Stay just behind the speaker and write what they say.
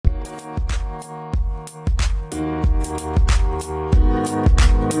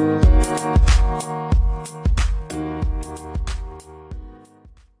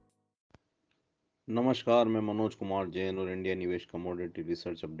नमस्कार, मैं मनोज कुमार जैन और इंडिया निवेश कमोडिटी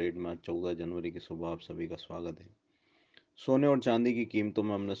रिसर्च अपडेट में आज 14 जनवरी की सुबह आप सभी का स्वागत है। सोने और चांदी की कीमतों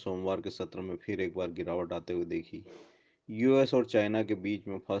में हमने सोमवार के सत्र में फिर एक बार गिरावट आते हुए देखी। यूएस और चाइना के बीच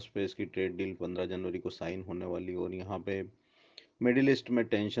में फर्स्ट फेज की ट्रेड डील 15 जनवरी को साइन होने वाली और यहाँ पे मिडिल ईस्ट में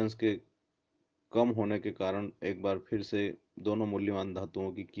टेंशंस के कम होने के कारण एक बार फिर से दोनों मूल्यवान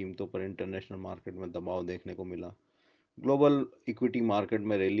धातुओं की कीमतों पर इंटरनेशनल मार्केट में दबाव देखने को मिला। ग्लोबल इक्विटी मार्केट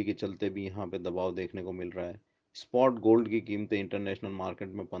में रैली के चलते भी यहाँ पे दबाव देखने को मिल रहा है। स्पॉट गोल्ड की कीमतें इंटरनेशनल मार्केट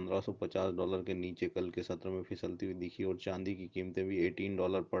में $1550 के नीचे कल के सत्र में फिसलती हुई दिखी और चांदी की कीमतें भी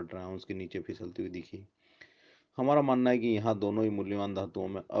 $18 पर ट्राई आउंस के नीचे फिसलती हुई दिखी। हमारा मानना है कि यहाँ दोनों ही मूल्यवान धातुओं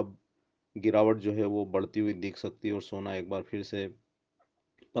में अब गिरावट जो है वो बढ़ती हुई दिख सकती है और सोना एक बार फिर से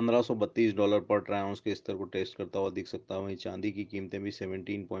 $1532 पर ट्राई आउंस के स्तर को टेस्ट करता हुआ दिख सकता है। वहीं चांदी की कीमतें भी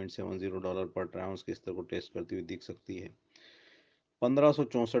 $17.70 पर ट्राई आउंस के स्तर को टेस्ट करती हुई दिख सकती है।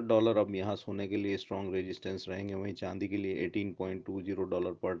 $1564 अब यहाँ सोने के लिए स्ट्रॉन्ग रेजिस्टेंस रहेंगे, वहीं चांदी के लिए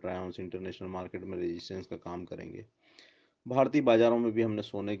 $18.20 पर ट्राई आउंस इंटरनेशनल मार्केट में रेजिस्टेंस का काम करेंगे। भारतीय बाजारों में भी हमने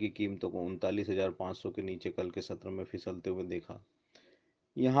सोने की कीमतों को 39,500 के नीचे कल के सत्र में फिसलते हुए देखा।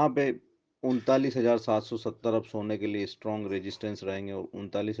 यहाँ पे 39,770 अब सोने के लिए स्ट्रॉन्ग रेजिस्टेंस रहेंगे और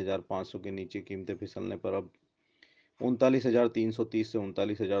 39,500 के नीचे कीमतें फिसलने पर अब 39,330 से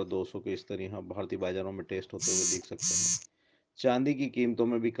 39,200 के स्तर यहाँ भारतीय बाजारों में टेस्ट होते हुए दिख सकते हैं। चांदी की कीमतों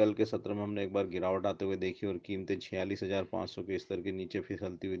में भी कल के सत्र में हमने एक बार गिरावट आते हुए देखी और कीमतें 46,500 के स्तर के नीचे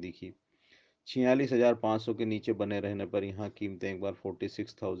फिसलती हुई दिखी। 46,500 के नीचे बने रहने पर यहाँ कीमतें एक बार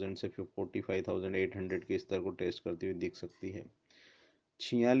 46,000 से फिर 45,800 के स्तर को टेस्ट करती हुई दिख सकती है।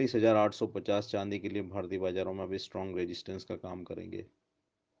 46,850 चांदी के लिए भारतीय बाजारों में अभी स्ट्रॉन्ग रेजिस्टेंस का काम करेंगे।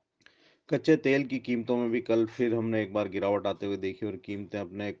 कच्चे तेल की कीमतों में भी कल फिर हमने एक बार गिरावट आते हुए देखी और कीमतें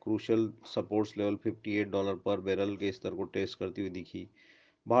अपने क्रूशल सपोर्ट्स लेवल $58 पर बैरल के स्तर को टेस्ट करती हुई दिखी।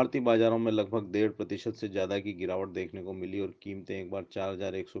 भारतीय बाजारों में लगभग 1.5% से ज़्यादा की गिरावट देखने को मिली और कीमतें एक बार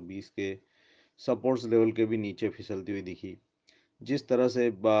 4,120 के सपोर्ट्स लेवल के भी नीचे फिसलती हुई दिखी। जिस तरह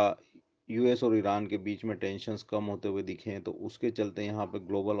से यूएस और ईरान के बीच में टेंशन्स कम होते हुए दिखे हैं तो उसके चलते यहाँ पे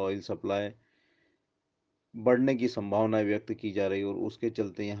ग्लोबल ऑयल सप्लाई बढ़ने की संभावनाएं व्यक्त की जा रही है और उसके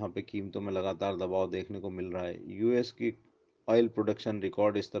चलते यहाँ पे कीमतों में लगातार दबाव देखने को मिल रहा है। यूएस की ऑयल प्रोडक्शन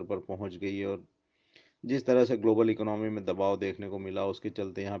रिकॉर्ड स्तर पर पहुंच गई है और जिस तरह से ग्लोबल इकोनॉमी में दबाव देखने को मिला उसके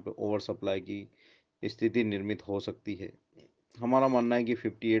चलते यहाँ पे ओवर सप्लाई की स्थिति निर्मित हो सकती है। हमारा मानना है कि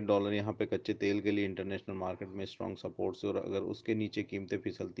 $58 यहाँ पे कच्चे तेल के लिए इंटरनेशनल मार्केट में स्ट्रॉन्ग सपोर्ट से और अगर उसके नीचे कीमतें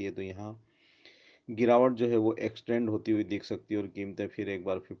फिसलती है तो यहाँ गिरावट जो है वो एक्सटेंड होती हुई दिख सकती है और कीमतें फिर एक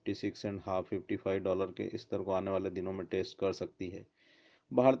बार 56 एंड हाफ $55 के स्तर को आने वाले दिनों में टेस्ट कर सकती है।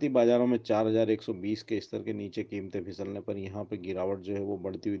 भारतीय बाजारों में 4,120 के स्तर के नीचे कीमतें फिसलने पर यहाँ पे गिरावट जो है वो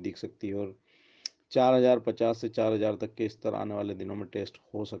बढ़ती हुई दिख सकती है और 4,050 से 4,000 तक के स्तर आने वाले दिनों में टेस्ट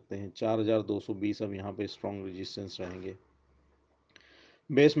हो सकते हैं। 4,220 अब यहाँ पे स्ट्रॉन्ग रेजिस्टेंस रहेंगे।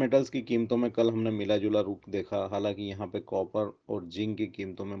 बेस मेटल्स की कीमतों में कल हमने मिला जुला रुख देखा, हालांकि यहाँ पे कॉपर और जिंक की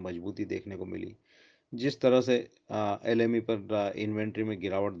कीमतों में मजबूती देखने को मिली। जिस तरह से एलएमई पर इन्वेंट्री में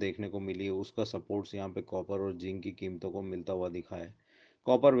गिरावट देखने को मिली है उसका सपोर्ट्स यहाँ पे कॉपर और जिंक की कीमतों को मिलता हुआ दिखा है।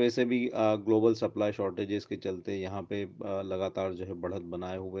 कॉपर वैसे भी ग्लोबल सप्लाई शॉर्टेजेस के चलते यहाँ पे लगातार जो है बढ़त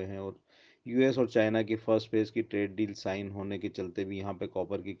बनाए हुए हैं और यूएस और चाइना की फर्स्ट फेज की ट्रेड डील साइन होने के चलते भी यहाँ पे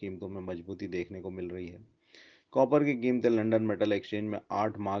कॉपर की कीमतों में मजबूती देखने को मिल रही है। कॉपर की कीमतें लंदन मेटल एक्सचेंज में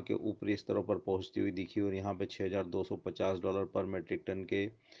 8 माह के ऊपरी स्तरों पर पहुंचती हुई दिखी और यहाँ पे $6,250 पर मेट्रिक टन के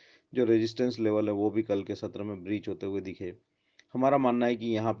जो रेजिस्टेंस लेवल है वो भी कल के सत्र में ब्रीच होते हुए दिखे। हमारा मानना है कि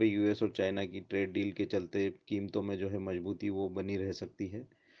यहाँ पे यूएस और चाइना की ट्रेड डील के चलते कीमतों में जो है मजबूती वो बनी रह सकती है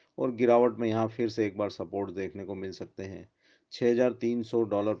और गिरावट में यहाँ फिर से एक बार सपोर्ट देखने को मिल सकते हैं।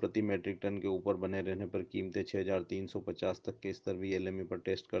 $6,300 प्रति मेट्रिक टन के ऊपर बने रहने पर कीमतें 6,350 तक के स्तर भी एलएमई पर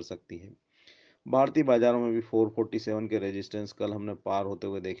टेस्ट कर सकती है। भारतीय बाजारों में भी 447 के रेजिस्टेंस कल हमने पार होते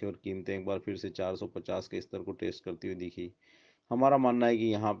हुए देखे और कीमतें एक बार फिर से 450 के स्तर को टेस्ट करती हुई दिखी। हमारा मानना है कि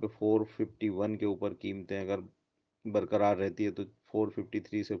यहाँ पे 451 के ऊपर कीमतें अगर बरकरार रहती है तो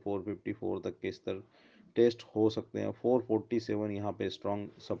 453 से 454 तक के स्तर टेस्ट हो सकते हैं। 447 यहाँ पे स्ट्रॉन्ग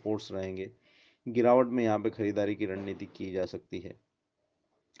सपोर्ट्स रहेंगे। गिरावट में यहाँ पे खरीदारी की रणनीति की जा सकती है।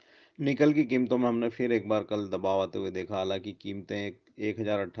 निकल की कीमतों में हमने फिर एक बार कल दबाव आते हुए देखा, हालांकि कीमतें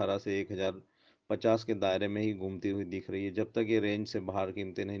 1,018 से 1,050 के दायरे में ही घूमती हुई दिख रही है। जब तक ये रेंज से बाहर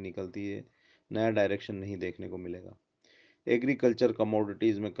कीमतें नहीं निकलती है नया डायरेक्शन नहीं देखने को मिलेगा। एग्रीकल्चर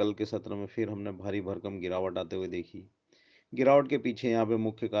कमोडिटीज़ में कल के सत्र में फिर हमने भारी भरकम गिरावट आते हुए देखी। गिरावट के पीछे यहाँ पे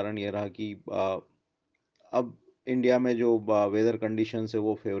मुख्य कारण ये रहा कि अब इंडिया में जो वेदर कंडीशंस है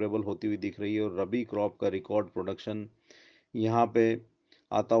वो फेवरेबल होती हुई दिख रही है और रबी क्रॉप का रिकॉर्ड प्रोडक्शन यहाँ पे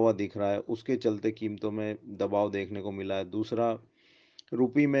आता हुआ दिख रहा है। उसके चलते कीमतों में दबाव देखने को मिला है। दूसरा,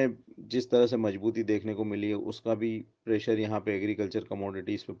 रुपी में जिस तरह से मजबूती देखने को मिली है उसका भी प्रेशर यहाँ पे एग्रीकल्चर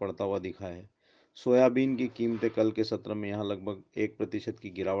कमोडिटीज़ पे पड़ता हुआ दिखा है। सोयाबीन की कीमतें कल के सत्र में यहाँ लगभग 1% की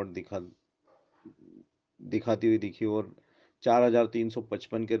गिरावट दिखाती हुई दिखी और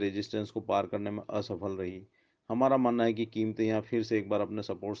 4,355 के रेजिस्टेंस को पार करने में असफल रही। हमारा मानना है कि कीमतें यहाँ फिर से एक बार अपने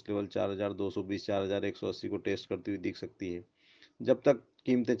सपोर्ट्स लेवल 4,220 4,180 को टेस्ट करती हुई दिख सकती है। जब तक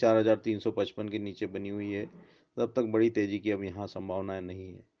कीमतें 4,355 के नीचे बनी हुई है तब तक बड़ी तेज़ी की अब यहाँ संभावनाएं नहीं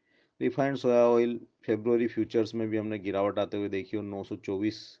है। Refined soya oil February futures में भी हमने गिरावट आते हुए देखी और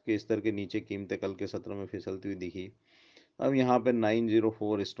 924 के स्तर के नीचे कीमतें कल के सत्र में फिसलती हुई दिखी। अब यहाँ पे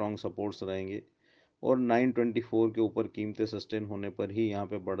 904 स्ट्रॉन्ग सपोर्ट्स रहेंगे और 924 के ऊपर कीमतें सस्टेन होने पर ही यहाँ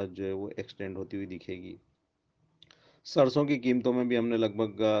पे बढ़त जो है वो एक्सटेंड होती हुई दिखेगी। सरसों की कीमतों में भी हमने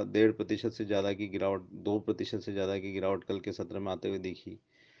लगभग 1.5% से ज़्यादा की गिरावट 2% से ज़्यादा की गिरावट कल के सत्र में आते हुए दिखी।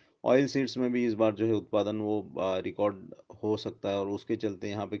 ऑयल सीड्स में भी इस बार जो है उत्पादन वो रिकॉर्ड हो सकता है और उसके चलते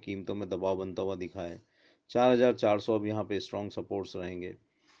यहाँ पे कीमतों में दबाव बनता हुआ दिखा है। 4,400 अब यहाँ पे स्ट्रॉन्ग सपोर्ट्स रहेंगे।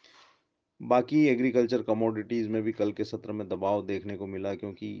 बाकी एग्रीकल्चर कमोडिटीज़ में भी कल के सत्र में दबाव देखने को मिला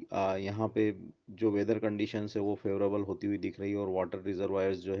क्योंकि यहाँ पे जो वेदर कंडीशंस है वो फेवरेबल होती हुई दिख रही है और वाटर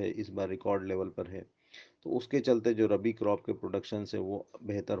रिजर्वायर्स जो है इस बार रिकॉर्ड लेवल पर है। तो उसके चलते जो रबी क्रॉप के प्रोडक्शन है वो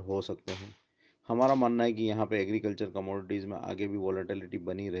बेहतर हो सकते हैं। हमारा मानना है कि यहाँ पे एग्रीकल्चर कमोडिटीज़ में आगे भी वॉलेटिलिटी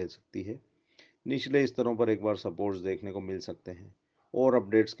बनी रह सकती है। निचले स्तरों पर एक बार सपोर्ट्स देखने को मिल सकते हैं। और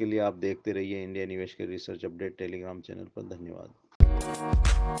अपडेट्स के लिए आप देखते रहिए इंडिया निवेश के रिसर्च अपडेट टेलीग्राम चैनल पर। धन्यवाद।